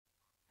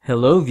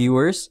Hello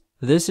viewers,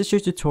 this is your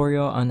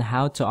tutorial on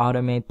how to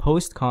automate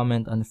post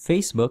comment on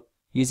Facebook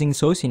using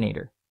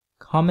Socinator.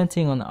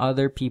 Commenting on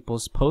other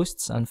people's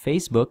posts on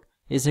Facebook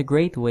is a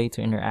great way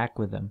to interact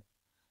with them.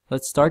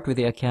 Let's start with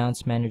the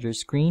Accounts Manager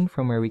screen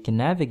from where we can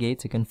navigate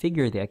to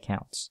configure the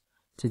accounts.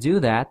 To do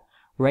that,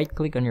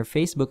 right-click on your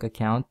Facebook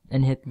account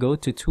and hit Go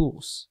to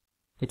Tools.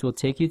 It will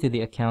take you to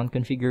the account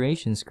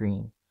configuration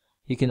screen.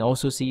 You can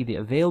also see the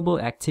available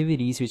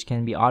activities which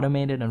can be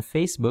automated on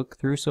Facebook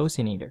through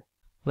Socinator.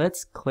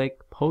 Let's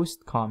click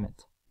Post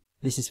Comment.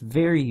 This is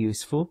very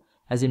useful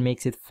as it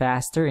makes it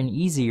faster and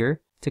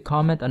easier to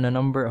comment on a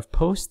number of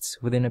posts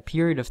within a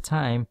period of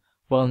time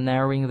while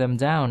narrowing them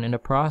down in the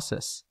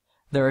process.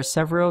 There are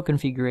several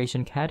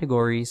configuration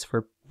categories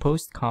for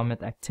post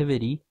comment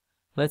activity.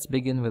 Let's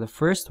begin with the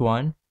first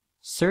one,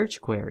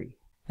 Search Query.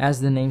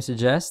 As the name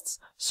suggests,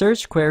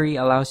 Search Query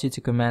allows you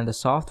to command the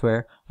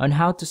software on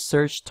how to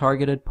search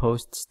targeted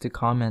posts to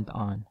comment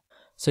on.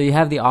 So you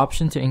have the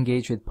option to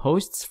engage with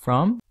posts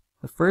from.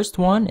 The first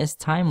one is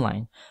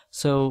Timeline,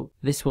 so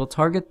this will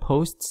target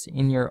posts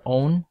in your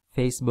own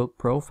Facebook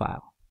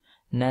profile.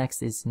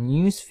 Next is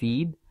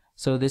Newsfeed,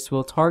 so this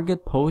will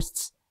target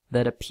posts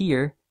that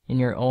appear in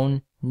your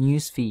own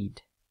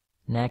newsfeed.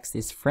 Next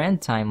is Friend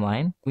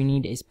Timeline. We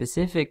need a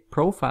specific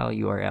profile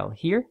URL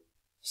here.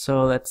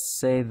 So let's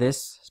say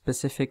this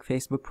specific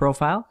Facebook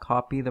profile.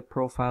 Copy the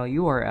profile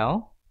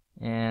URL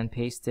and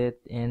paste it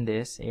in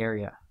this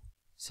area.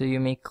 So you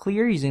may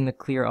clear using the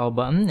Clear All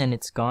button and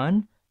it's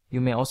gone. You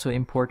may also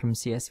import from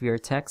CSV or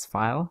text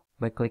file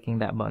by clicking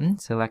that button.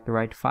 Select the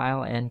right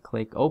file and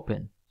click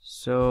Open.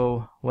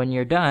 So when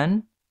you're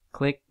done,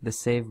 click the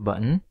Save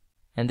button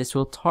and this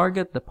will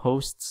target the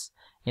posts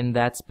in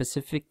that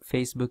specific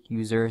Facebook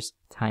user's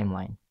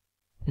timeline.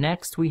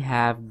 Next we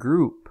have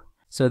Group.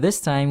 So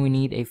this time we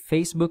need a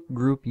Facebook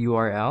group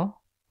URL.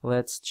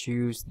 Let's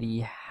choose the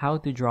How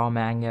to Draw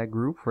Manga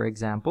group, for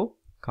example.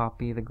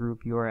 Copy the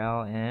group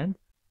URL and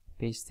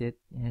paste it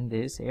in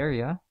this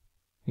area.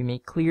 You may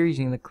clear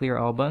using the Clear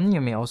All button. You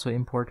may also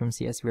import from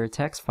CSV or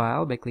text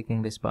file by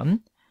clicking this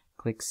button.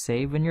 Click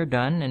Save when you're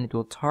done and it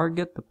will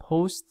target the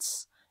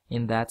posts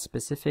in that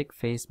specific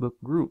Facebook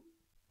group.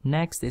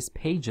 Next is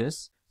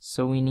Pages.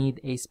 So we need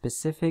a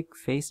specific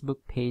Facebook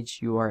page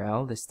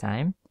URL this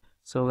time.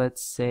 So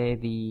let's say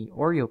the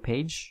Oreo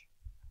page.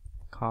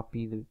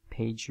 Copy the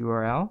page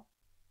URL,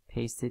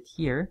 paste it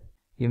here.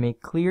 You may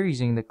clear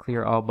using the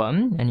Clear All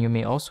button and you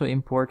may also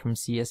import from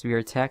CSV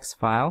or text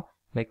file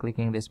by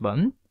clicking this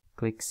button.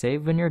 Click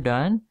Save when you're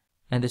done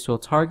and this will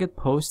target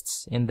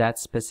posts in that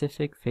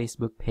specific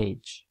Facebook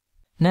page.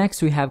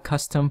 Next we have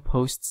Custom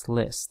Posts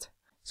List.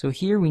 So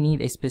here we need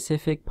a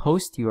specific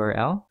post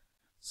URL.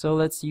 So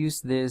let's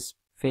use this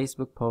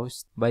Facebook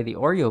post by the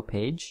Oreo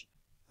page.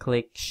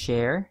 Click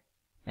Share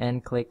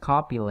and click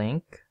Copy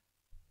Link.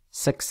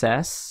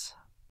 Success.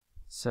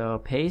 So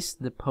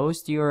paste the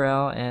post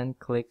URL and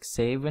click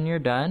Save when you're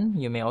done.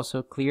 You may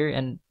also clear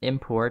and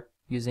import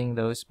using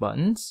those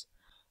buttons.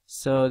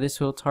 So this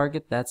will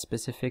target that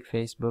specific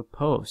Facebook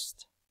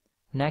post.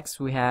 Next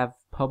we have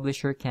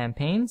Publisher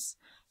Campaigns.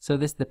 So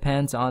this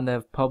depends on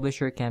the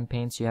publisher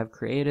campaigns you have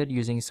created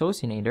using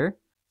Socinator.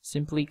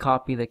 Simply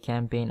copy the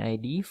campaign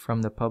ID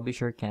from the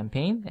publisher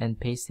campaign and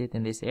paste it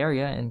in this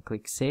area and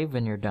click Save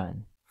when you're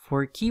done.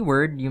 For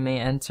keyword, you may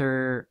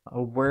enter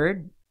a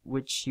word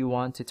which you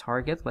want to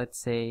target, let's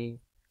say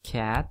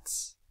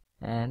cats,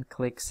 and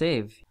click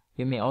Save.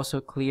 You may also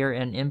clear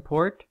and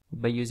import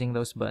by using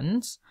those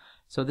buttons.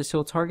 So this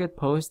will target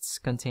posts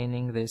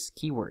containing this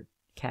keyword,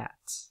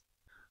 cats.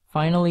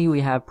 Finally, we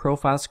have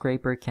Profile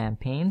Scraper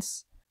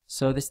Campaigns.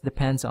 So this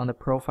depends on the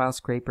Profile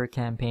Scraper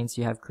campaigns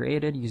you have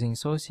created using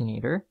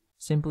Socinator.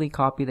 Simply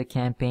copy the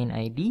campaign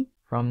ID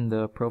from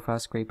the Profile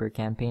Scraper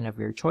campaign of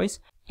your choice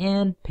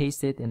and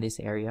paste it in this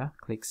area.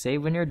 Click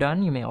Save when you're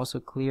done. You may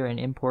also clear and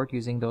import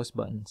using those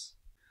buttons.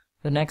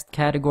 The next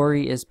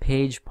category is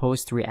Page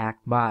Post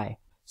React By.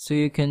 So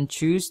you can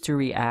choose to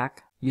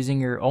react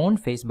using your own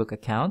Facebook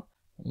account.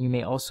 You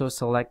may also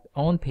select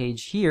Own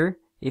Page here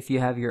if you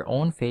have your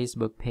own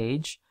Facebook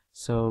page.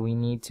 So we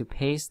need to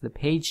paste the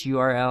page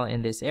URL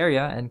in this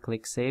area and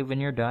click Save when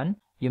you're done.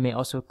 You may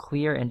also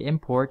clear and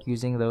import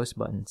using those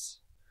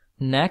buttons.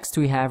 Next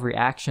we have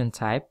Reaction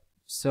Type.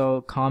 So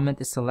comment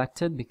is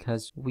selected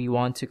because we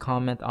want to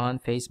comment on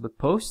Facebook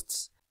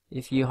posts.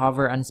 If you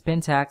hover on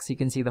Spin Tags, you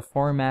can see the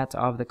format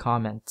of the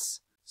comments.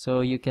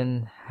 So you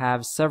can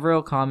have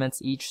several comments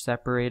each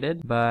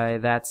separated by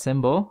that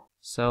symbol.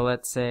 So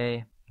let's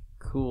say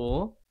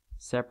cool,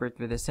 separate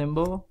with a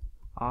symbol,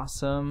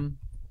 awesome,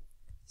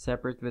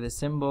 separate with a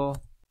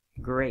symbol,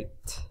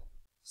 great.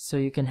 So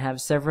you can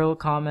have several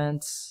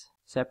comments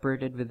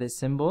separated with this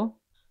symbol.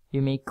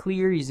 You may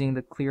clear using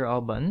the Clear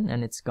All button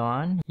and it's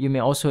gone. You may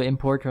also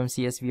import from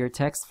CSV or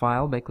text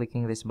file by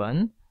clicking this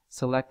button.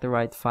 Select the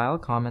right file,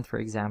 comment for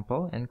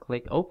example, and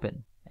click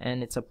Open.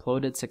 And it's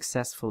uploaded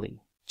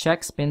successfully.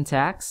 Check Spin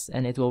Tags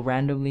and it will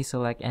randomly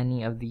select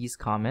any of these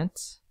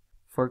comments.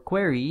 For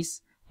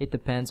queries, it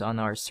depends on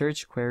our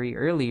search query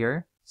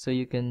earlier, so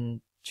you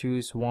can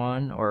choose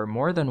one or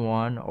more than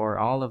one or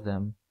all of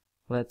them.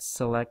 Let's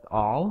select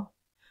all.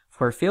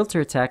 For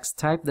filter text,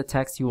 type the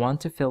text you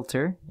want to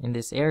filter in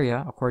this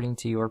area according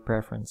to your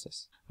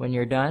preferences. When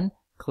you're done,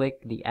 click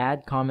the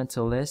Add Comment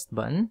to List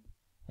button,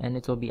 and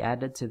it will be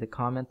added to the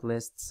comment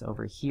lists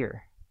over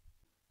here.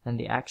 And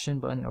the Action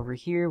button over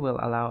here will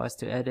allow us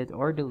to edit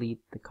or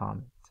delete the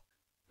comment.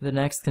 The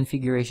next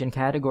configuration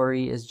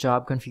category is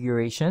Job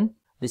Configuration.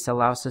 This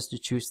allows us to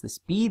choose the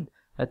speed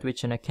at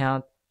which an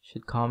account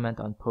should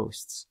comment on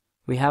posts.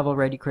 We have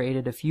already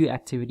created a few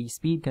activity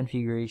speed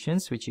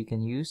configurations which you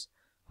can use,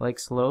 like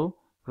slow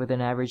with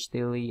an average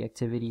daily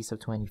activities of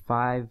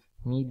 25,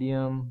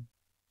 medium,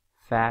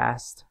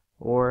 fast,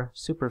 or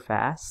super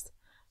fast.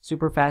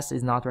 Super fast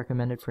is not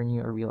recommended for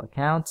new or real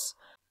accounts.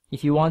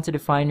 If you want to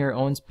define your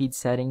own speed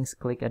settings,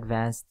 click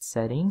Advanced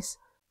Settings.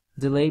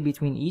 Delay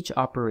between each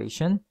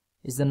operation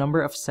is the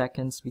number of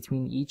seconds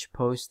between each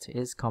post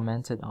is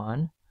commented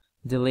on.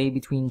 Delay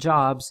between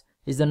jobs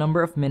is the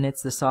number of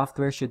minutes the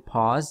software should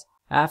pause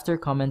after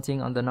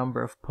commenting on the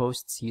number of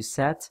posts you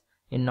set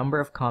in number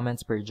of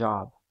comments per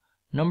job.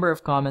 Number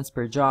of comments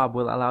per job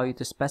will allow you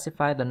to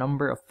specify the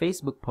number of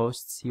Facebook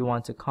posts you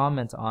want to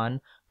comment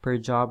on per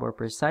job or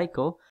per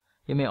cycle.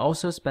 You may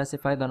also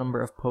specify the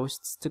number of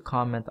posts to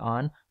comment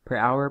on per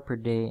hour, per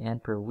day,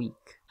 and per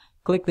week.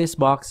 Click this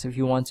box if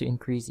you want to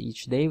increase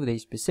each day with a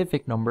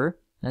specific number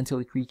until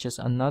it reaches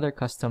another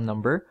custom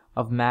number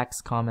of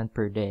max comment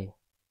per day.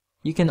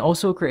 You can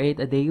also create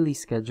a daily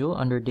schedule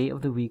under day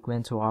of the week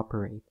when to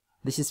operate.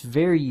 This is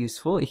very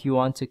useful if you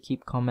want to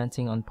keep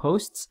commenting on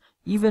posts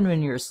even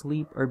when you're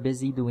asleep or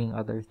busy doing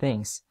other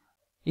things.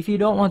 If you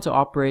don't want to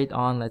operate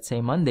on, let's say,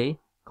 Monday,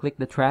 click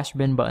the trash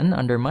bin button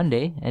under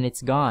Monday and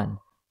it's gone.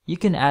 You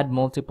can add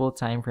multiple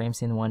time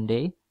frames in one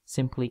day.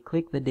 Simply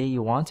click the day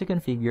you want to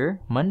configure,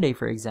 Monday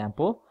for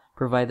example,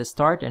 provide the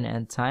start and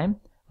end time,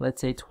 let's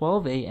say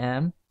 12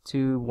 a.m.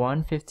 to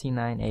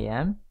 1:59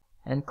 a.m.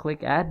 and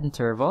click Add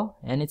Interval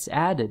and it's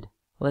added.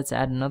 Let's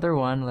add another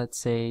one, let's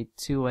say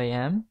 2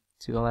 a.m.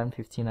 to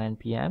 11:59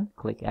 p.m.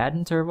 Click Add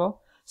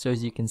Interval. So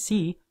as you can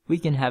see, we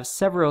can have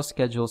several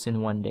schedules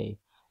in one day.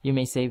 You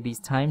may save these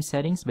time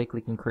settings by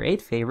clicking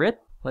Create Favorite.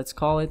 Let's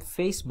call it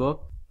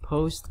Facebook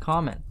Post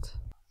Comment.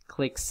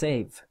 Click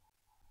Save.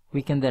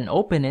 We can then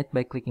open it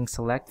by clicking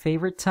Select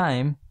Favorite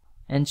Time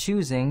and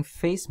choosing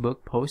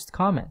Facebook Post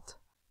Comment.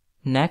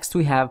 Next,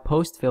 we have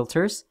Post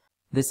Filters.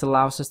 This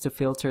allows us to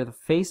filter the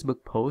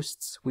Facebook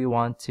posts we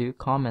want to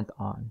comment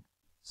on.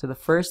 So the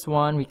first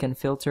one we can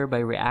filter by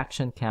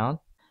reaction count.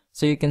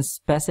 So you can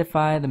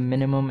specify the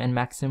minimum and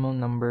maximum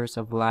numbers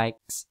of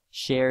likes,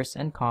 shares,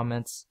 and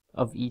comments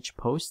of each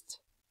post.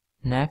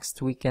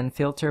 Next, we can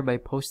filter by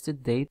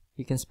posted date.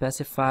 You can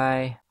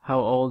specify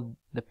how old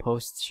the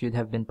posts should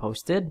have been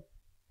posted.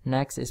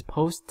 Next is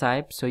post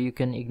type, so you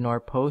can ignore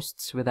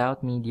posts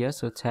without media,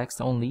 so text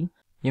only.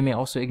 You may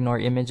also ignore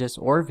images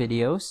or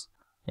videos.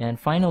 And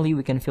finally,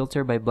 we can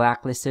filter by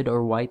blacklisted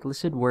or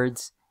whitelisted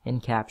words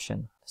in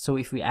caption. So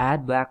if we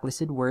add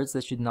blacklisted words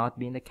that should not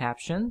be in the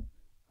caption,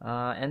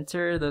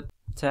 enter the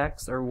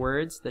text or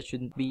words that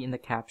shouldn't be in the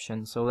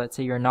caption. So let's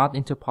say you're not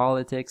into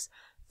politics,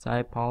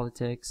 type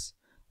politics.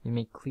 You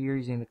may clear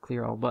using the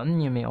Clear All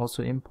button. You may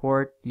also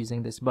import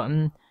using this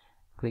button.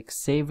 Click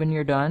Save when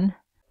you're done.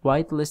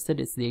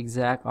 Whitelisted is the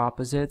exact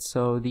opposite.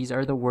 So these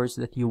are the words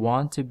that you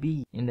want to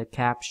be in the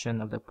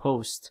caption of the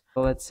post.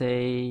 So let's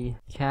say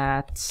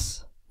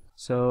cats.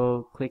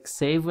 So click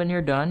Save when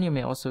you're done. You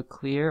may also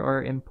clear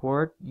or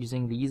import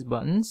using these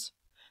buttons.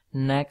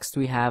 Next,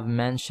 we have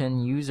Mention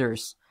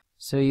Users.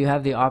 So you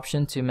have the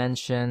option to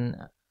mention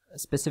a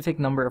specific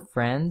number of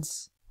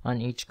friends on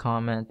each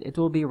comment. It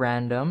will be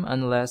random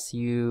unless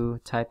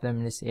you type them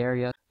in this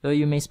area, though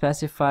you may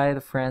specify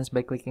the friends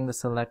by clicking the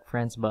Select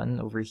Friends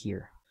button over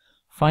here.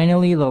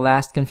 Finally, the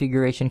last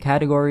configuration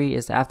category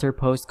is After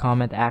Post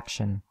Comment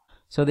Action.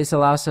 So this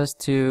allows us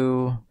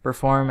to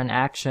perform an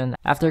action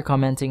after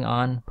commenting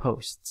on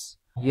posts.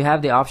 You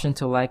have the option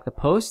to like the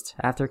post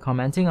after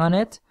commenting on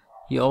it.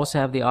 You also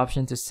have the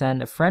option to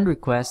send a friend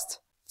request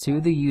to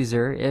the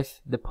user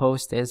if the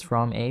post is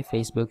from a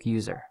Facebook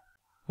user.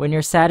 When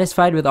you're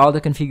satisfied with all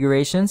the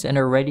configurations and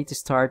are ready to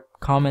start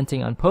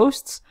commenting on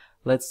posts,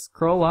 let's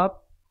scroll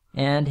up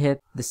and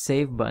hit the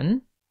Save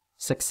button,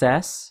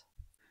 Success,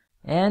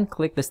 and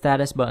click the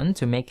Status button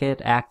to make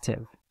it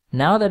active.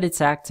 Now that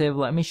it's active,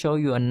 let me show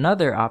you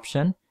another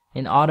option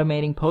in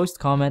automating post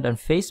comment on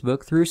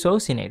Facebook through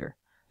Socinator.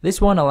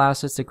 This one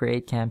allows us to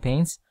create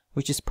campaigns,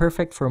 which is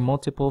perfect for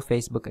multiple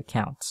Facebook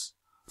accounts.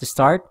 To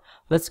start,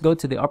 let's go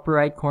to the upper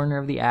right corner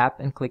of the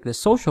app and click the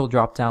Social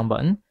drop-down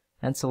button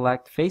and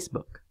select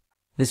Facebook.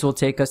 This will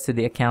take us to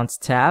the Accounts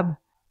tab.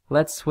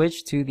 Let's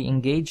switch to the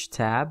Engage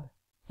tab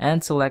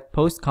and select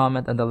Post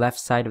Comment on the left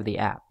side of the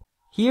app.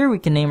 Here we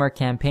can name our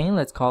campaign.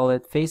 Let's call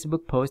it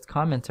Facebook Post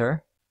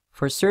Commenter.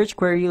 For search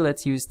query,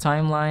 let's use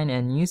Timeline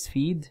and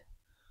Newsfeed.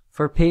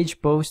 For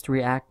page post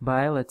react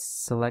by, let's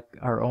select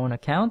our own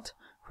account.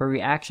 For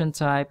reaction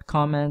type,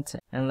 comment,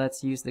 and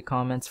let's use the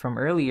comments from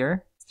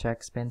earlier.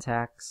 Check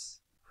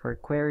syntax. For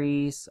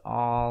queries,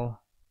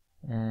 all.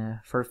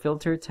 For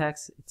filter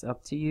text, it's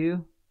up to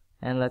you.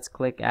 And let's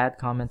click Add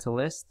Comment to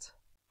List.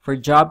 For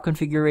job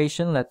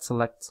configuration, let's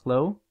select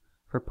slow.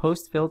 For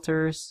post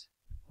filters,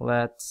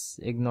 let's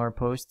ignore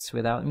posts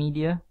without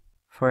media.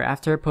 For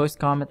after post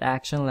comment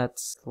action,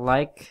 let's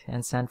like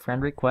and send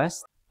friend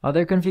request.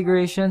 Other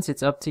configurations,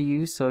 it's up to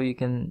you, so you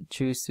can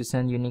choose to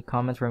send unique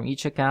comments from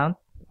each account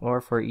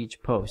or for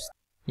each post.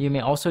 You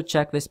may also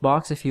check this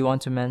box if you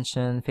want to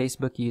mention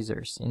Facebook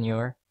users in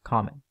your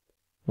comment.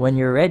 When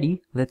you're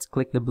ready, let's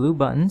click the blue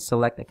button,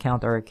 select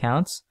account or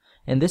accounts.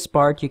 In this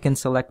part, you can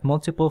select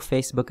multiple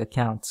Facebook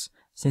accounts.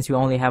 Since you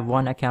only have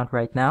one account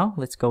right now,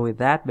 let's go with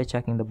that by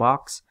checking the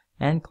box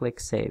and click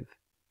Save.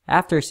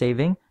 After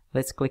saving,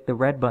 let's click the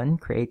red button,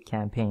 Create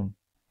Campaign.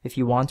 If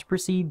you want to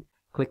proceed,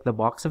 click the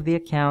box of the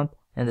account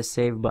and the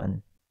Save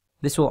button.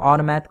 This will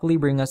automatically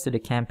bring us to the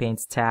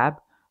Campaigns tab,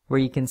 where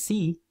you can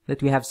see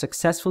that we have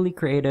successfully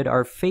created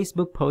our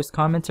Facebook Post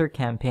Commenter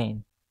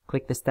campaign.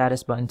 Click the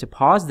Status button to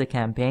pause the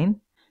campaign,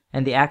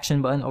 and the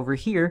Action button over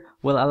here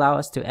will allow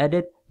us to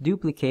edit,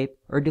 duplicate,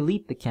 or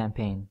delete the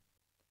campaign.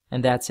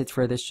 And that's it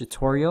for this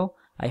tutorial.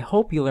 I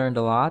hope you learned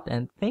a lot,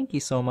 and thank you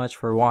so much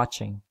for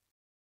watching.